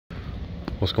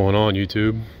What's going on,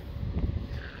 YouTube?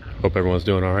 Hope everyone's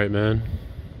doing all right, man.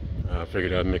 I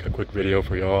figured I'd make a quick video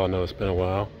for y'all. I know it's been a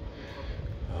while.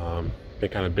 Been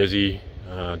kind of busy.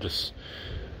 Just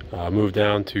moved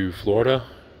down to Florida.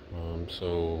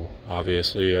 So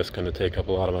obviously that's going to take up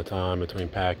a lot of my time between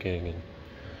packing and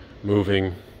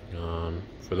moving.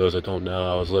 For those that don't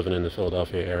know, I was living in the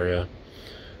Philadelphia area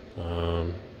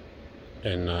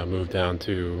and moved down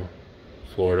to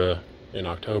Florida in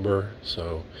October.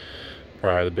 So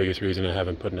probably the biggest reason I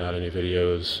haven't put out any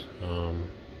videos.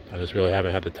 I just really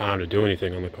haven't had the time to do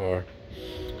anything on the car.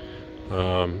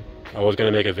 I was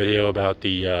going to make a video about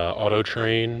the auto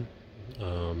train,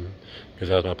 because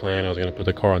that was my plan. I was going to put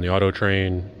the car on the auto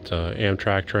train. It's an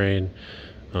Amtrak train.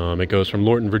 It goes from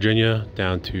Lorton, Virginia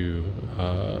down to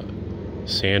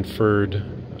Sanford,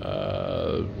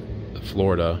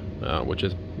 Florida, which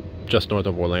is just north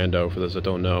of Orlando for those that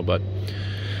don't know. But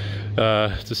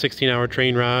it's a 16-hour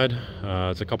train ride.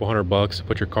 It's a couple $100 to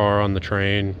put your car on the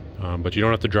train, but you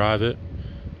don't have to drive it.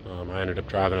 I ended up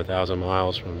driving 1,000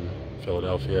 miles from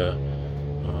Philadelphia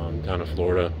down to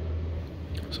Florida,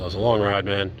 so it was a long ride,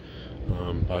 man.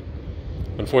 But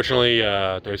unfortunately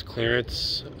there's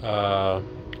clearance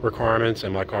requirements,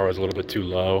 and my car was a little bit too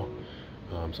low,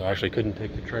 so I actually couldn't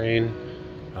take the train.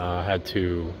 I had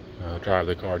to drive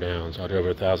the car down, so I drove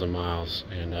 1,000 miles,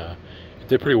 and it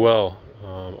did pretty well.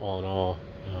 All in all,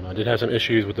 I did have some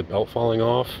issues with the belt falling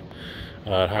off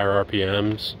at higher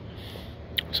RPMs.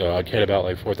 So I'd hit about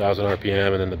like 4,000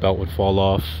 RPM and then the belt would fall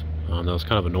off. That was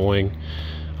kind of annoying.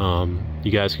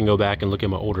 You guys can go back and look at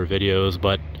my older videos,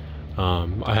 but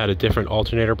I had a different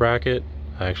alternator bracket.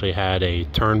 I actually had a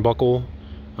turnbuckle.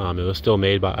 It was still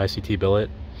made by ICT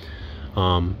Billet.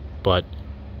 But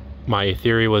my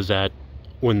theory was that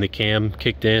when the cam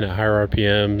kicked in at higher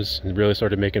RPMs and really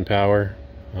started making power,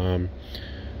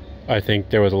 I think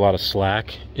there was a lot of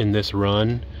slack in this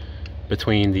run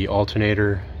between the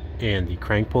alternator and the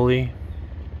crank pulley.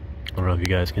 I don't know if you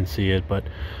guys can see it, but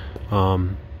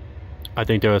I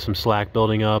think there was some slack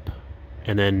building up,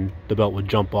 and then the belt would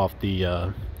jump off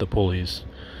the pulleys.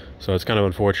 So it's kind of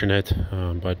unfortunate,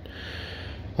 but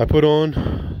I put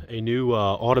on a new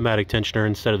automatic tensioner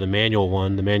instead of the manual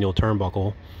one, the manual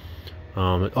turnbuckle.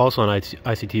 Also an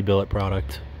ICT Billet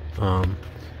product.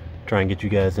 Try and get you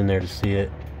guys in there to see it.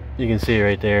 You can see it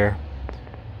right there.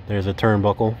 There's a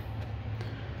turnbuckle.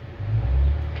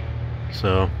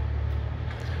 So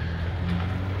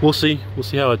we'll see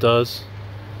how it does.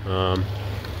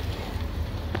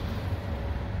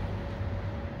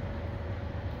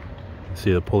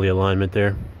 See the pulley alignment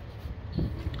there.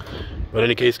 But in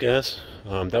any case, guys,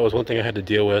 that was one thing I had to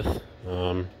deal with.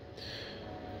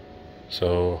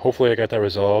 So hopefully I got that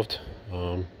resolved.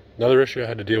 Another issue I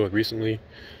had to deal with recently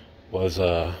was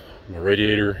my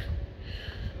radiator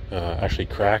actually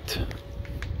cracked.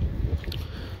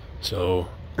 So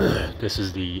this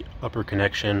is the upper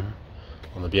connection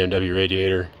on the BMW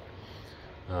radiator.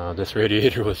 This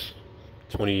radiator was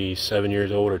 27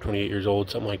 years old or 28 years old,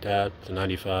 something like that. It's a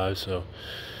 95, so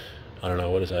I don't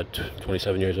know, what is that,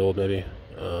 27 years old maybe.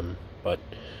 But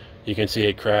you can see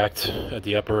it cracked at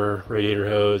the upper radiator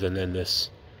hose, and then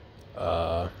this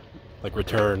like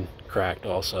return cracked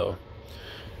also.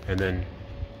 And then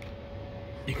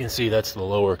you can see that's the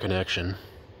lower connection.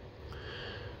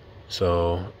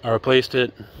 So I replaced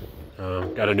it,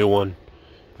 got a new one.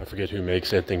 I forget who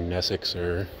makes it, I think Nesix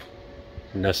or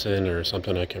Nesson or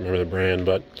something, I can't remember the brand,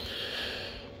 but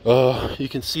you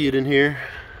can see it in here.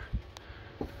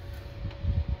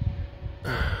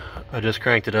 I just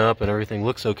cranked it up and everything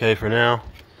looks okay for now,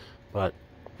 but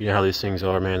you know how these things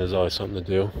are, man. There's always something to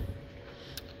do.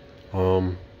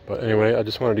 But anyway, I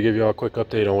just wanted to give you all a quick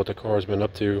update on what the car's been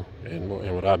up to and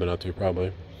what I've been up to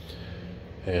probably.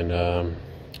 And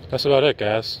that's about it,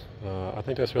 guys. I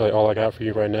think that's really all I got for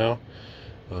you right now.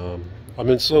 I've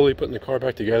been slowly putting the car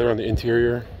back together on the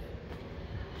interior.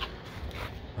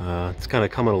 It's kind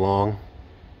of coming along.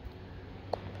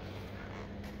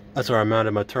 That's where I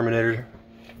mounted my Terminator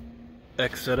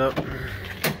X setup.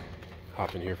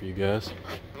 Hop in here for you guys.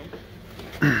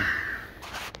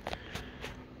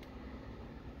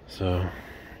 So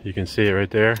you can see it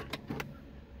right there.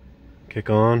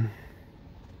 Kick on.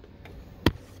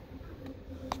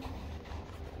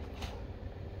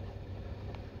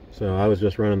 So I was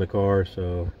just running the car,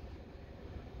 so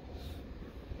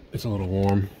it's a little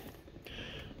warm.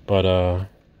 But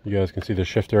you guys can see the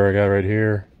shifter I got right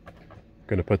here.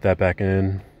 Gonna put that back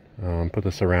in, put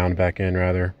the surround back in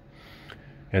rather.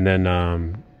 And then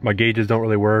my gauges don't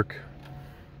really work.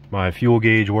 My fuel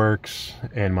gauge works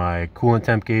and my coolant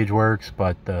temp gauge works,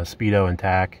 but the speedo and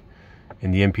tack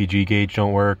and the MPG gauge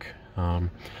don't work.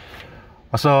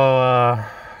 I saw a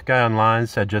guy online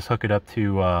said just hook it up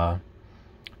to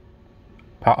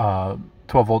 12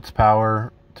 volts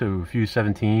power to fuse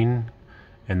 17,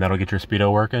 and that'll get your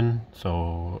speedo working.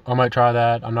 So I might try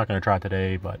that. I'm not going to try it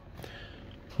today, but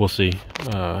we'll see.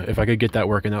 If I could get that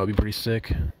working, that would be pretty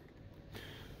sick.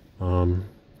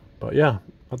 But yeah,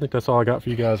 I think that's all I got for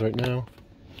you guys right now.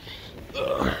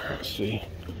 Let's see.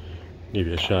 Give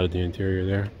you a shot at the interior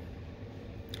there.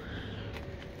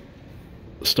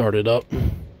 Start it up.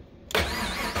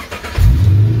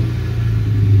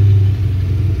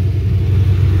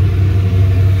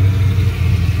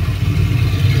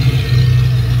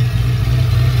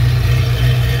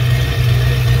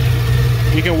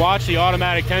 You can watch the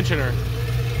automatic tensioner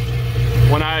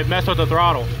when I mess with the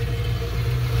throttle.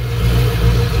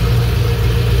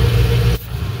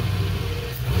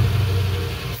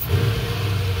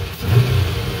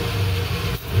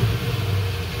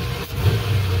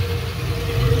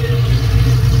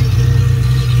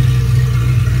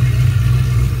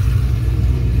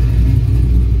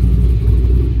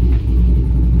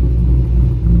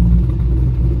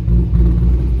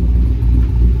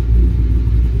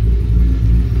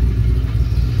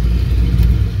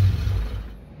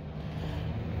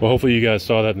 Well, hopefully you guys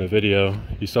saw that in the video.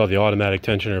 You saw the automatic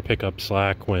tensioner pick up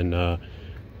slack when the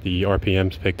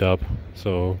RPMs picked up.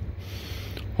 So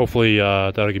hopefully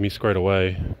that'll get me squared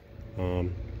away.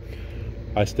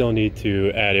 I still need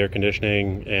to add air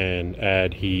conditioning and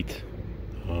add heat.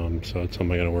 So that's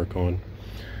something I gotta work on.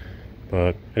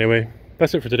 But anyway,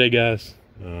 that's it for today, guys.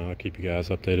 I'll keep you guys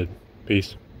updated.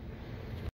 Peace.